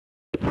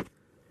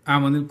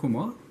I'm Anil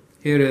Kumar.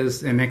 Here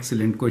is an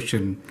excellent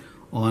question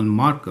on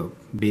markup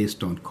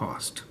based on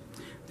cost.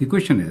 The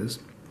question is,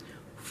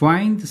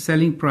 find the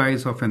selling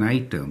price of an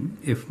item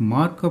if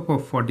markup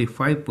of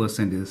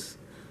 45% is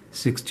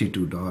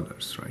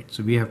 $62, right?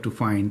 So we have to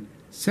find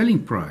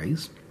selling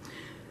price.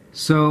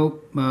 So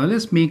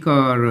let's make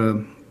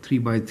our 3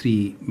 by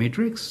 3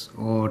 matrix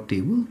or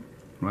table,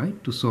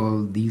 right, to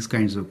solve these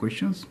kinds of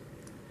questions.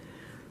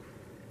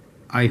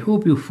 I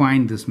hope you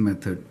find this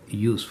method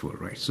useful,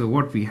 right? So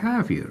what we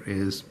have here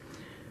is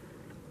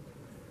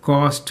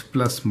cost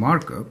plus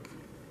markup.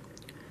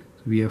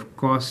 We have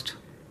cost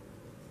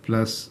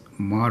plus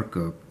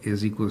markup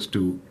is equals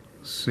to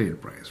sale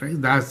price,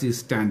 right? That's the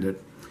standard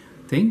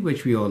thing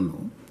which we all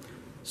know.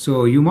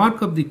 So you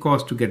mark up the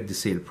cost to get the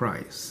sale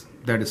price.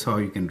 That is how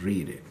you can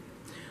read it.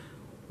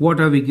 What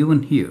are we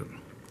given here?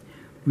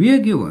 We are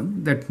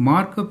given that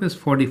markup is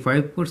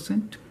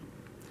 45%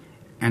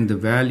 and the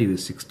value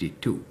is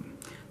 62.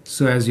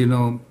 So as you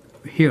know,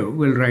 here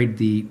we'll write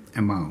the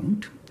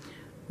amount,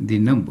 the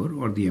number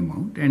or the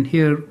amount, and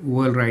here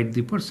we'll write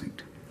the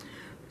percent.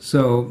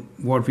 So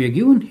what we are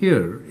given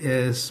here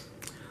is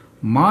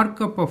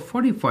markup of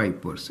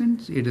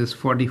 45%. It is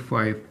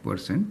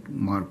 45%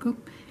 markup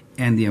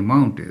and the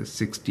amount is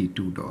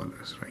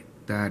 $62, right?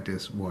 That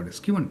is what is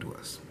given to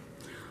us.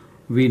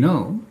 We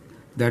know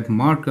that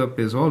markup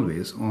is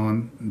always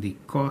on the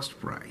cost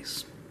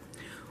price.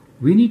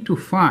 We need to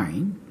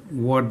find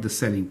what the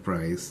selling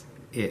price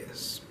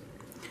is.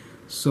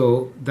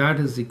 So that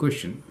is the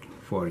question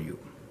for you.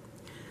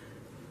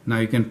 Now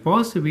you can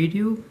pause the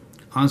video,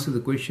 answer the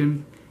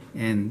question,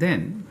 and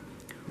then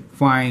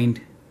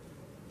find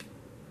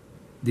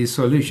the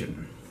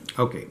solution.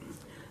 Okay,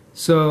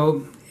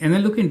 so and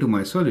then look into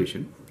my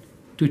solution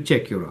to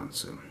check your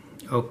answer.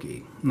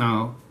 Okay,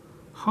 now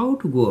how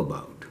to go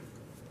about?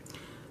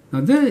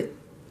 Now there,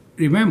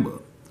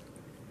 remember,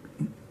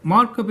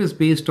 markup is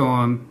based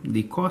on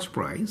the cost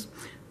price.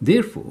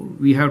 Therefore,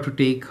 we have to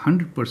take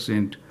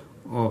 100%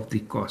 of the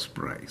cost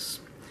price.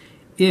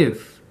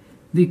 If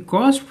the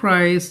cost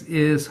price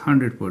is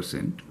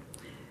 100%,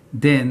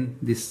 then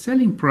the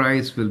selling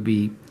price will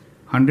be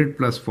 100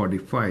 plus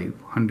 45,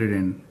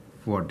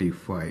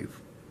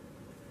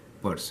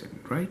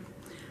 145%, right?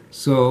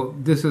 So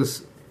this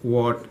is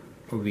what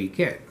we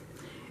get.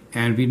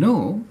 And we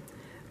know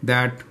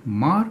that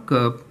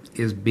markup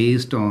is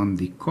based on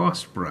the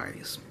cost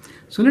price.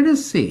 So let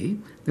us say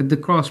that the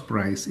cost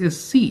price is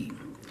C.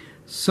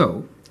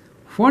 So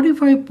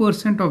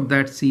 45% of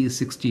that C is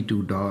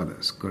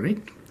 $62,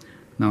 correct?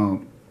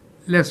 Now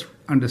let's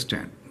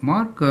understand.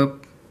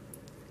 Markup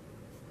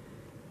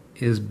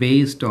is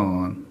based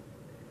on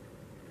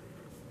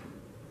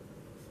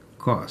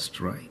cost,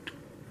 right?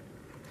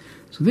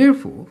 So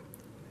therefore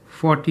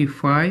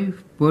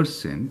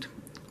 45%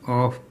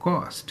 of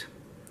cost,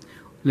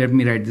 let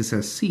me write this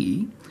as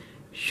C,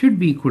 should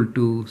be equal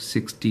to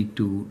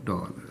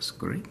 $62,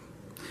 correct?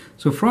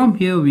 So from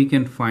here we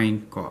can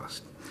find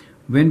cost.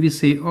 When we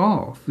say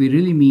off, we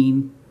really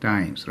mean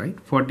times, right?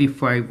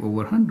 45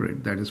 over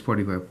 100, that is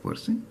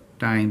 45%,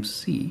 times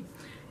C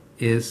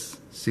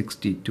is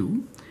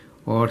 62,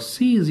 or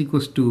C is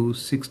equals to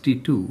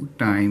 62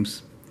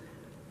 times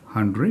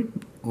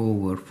 100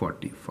 over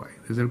 45.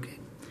 Is that okay?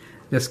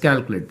 Let's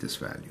calculate this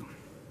value.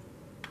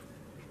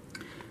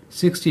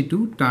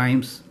 62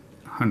 times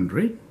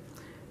 100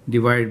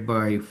 divided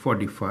by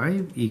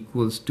 45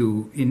 equals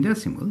to, in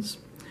decimals,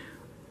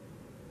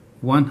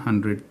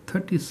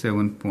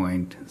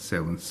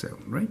 137.77,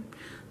 right?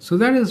 So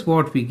that is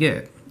what we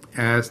get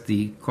as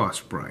the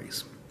cost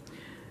price.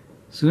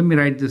 So let me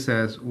write this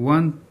as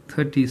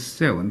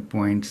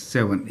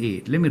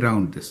 137.78. Let me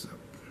round this up.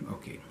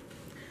 Okay.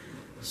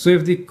 So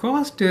if the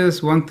cost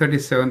is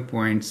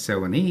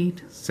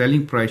 137.78,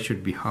 selling price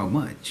should be how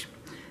much?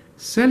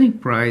 Selling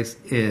price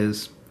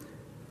is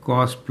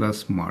cost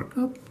plus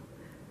markup.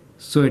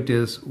 So it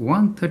is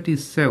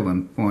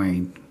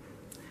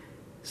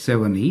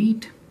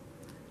 137.78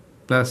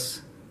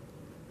 plus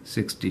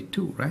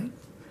 62, right?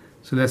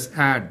 So let's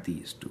add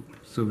these two.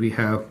 So we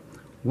have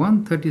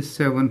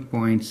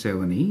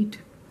 137.78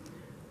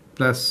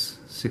 plus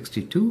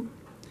 62,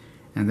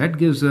 and that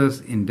gives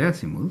us in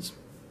decimals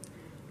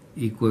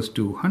equals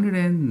to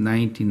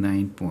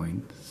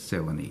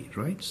 199.78,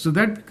 right? So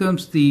that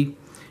becomes the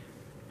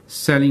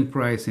selling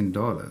price in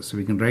dollars. So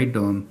we can write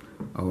down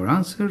our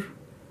answer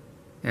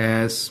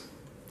as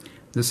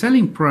the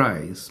selling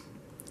price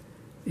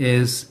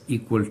is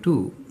equal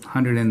to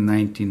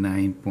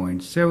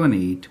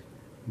 $199.78,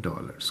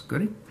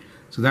 correct?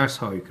 So that's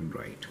how you can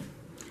write.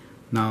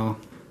 Now,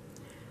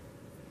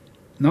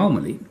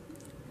 normally,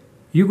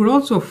 you could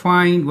also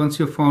find, once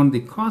you found the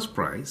cost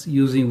price,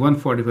 using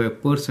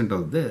 145%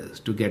 of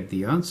this to get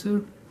the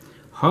answer.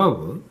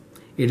 However,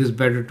 it is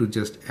better to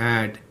just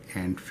add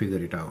and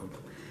figure it out.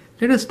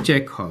 Let us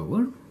check,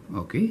 however.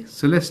 Okay,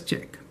 so let's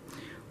check.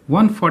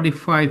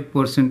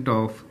 145%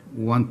 of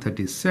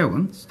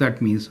 137, so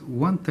that means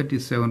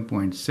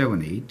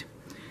 137.78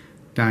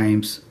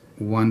 times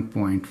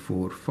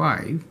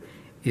 1.45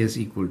 is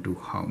equal to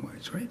how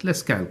much, right?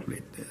 Let's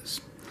calculate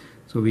this.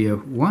 So we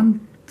have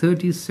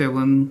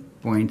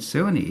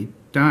 137.78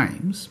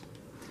 times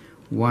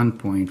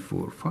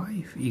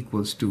 1.45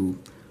 equals to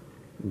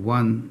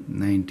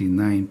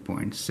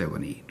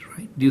 199.78,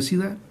 right? Do you see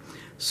that?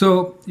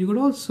 So you could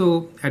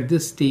also at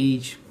this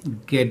stage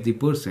get the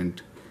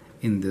percent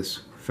in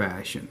this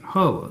fashion.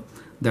 However,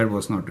 that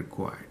was not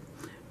required.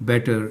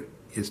 Better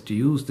is to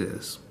use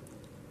this,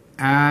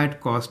 add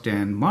cost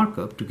and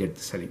markup to get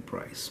the selling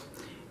price.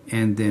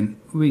 And then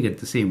we get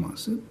the same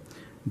answer,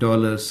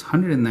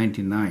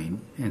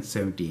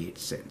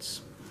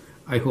 $199.78.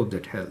 I hope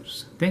that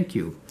helps. Thank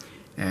you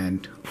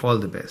and all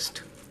the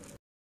best.